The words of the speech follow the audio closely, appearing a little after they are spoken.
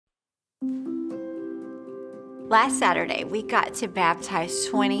Last Saturday, we got to baptize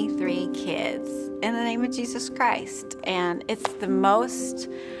 23 kids in the name of Jesus Christ. And it's the most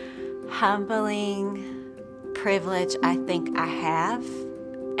humbling privilege I think I have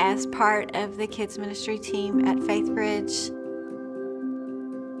as part of the kids ministry team at Faithbridge.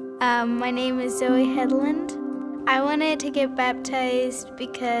 My name is Zoe Headland. I wanted to get baptized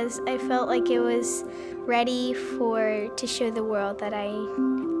because I felt like it was ready to show the world that I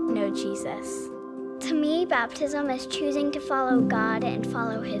know Jesus. To me, baptism is choosing to follow God and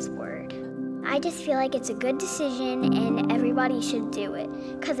follow His word. I just feel like it's a good decision and everybody should do it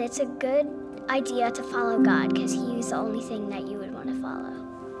because it's a good idea to follow God because He's the only thing that you would want to follow.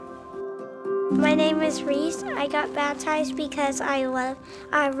 My name is Reese. I got baptized because I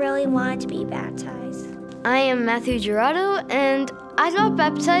really wanted to be baptized. I am Matthew Gerardo, and I got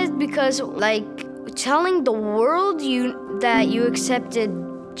baptized because, telling the world that you accepted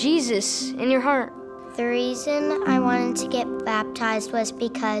Jesus in your heart. The reason I wanted to get baptized was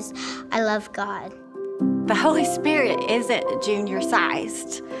because I love God. The Holy Spirit isn't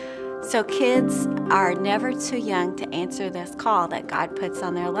junior-sized, so kids are never too young to answer this call that God puts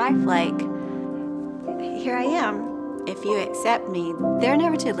on their life, like, here I am. If you accept me, they're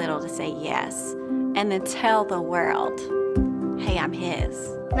never too little to say yes, and then tell the world, hey, I'm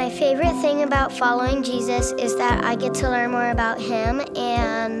His. My favorite thing about following Jesus is that I get to learn more about Him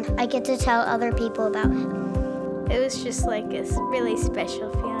and I get to tell other people about Him. It was just like a really special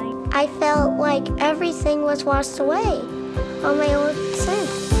feeling. I felt like everything was washed away, all my old sin.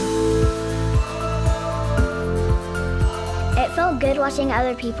 It felt good watching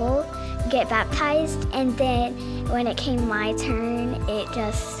other people get baptized, and then when it came my turn, it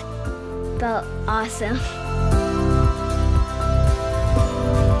just felt awesome.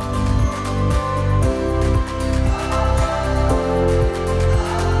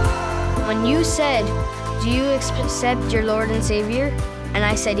 When you said, do you accept your Lord and Savior? And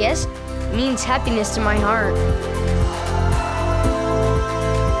I said yes, it means happiness to my heart.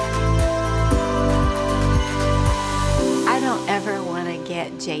 I don't ever want to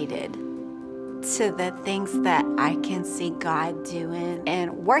get jaded to the things that I can see God doing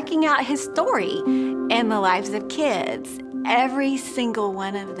and working out His story in the lives of kids. Every single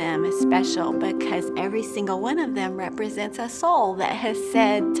one of them is special because every single one of them represents a soul that has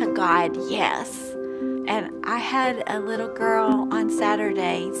said to God, yes. And I had a little girl on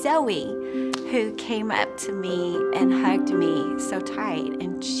Saturday, Zoe, who came up to me and hugged me so tight.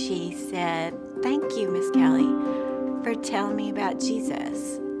 And she said, thank you, Miss Kelly, for telling me about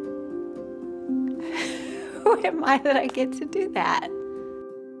Jesus. Who am I that I get to do that?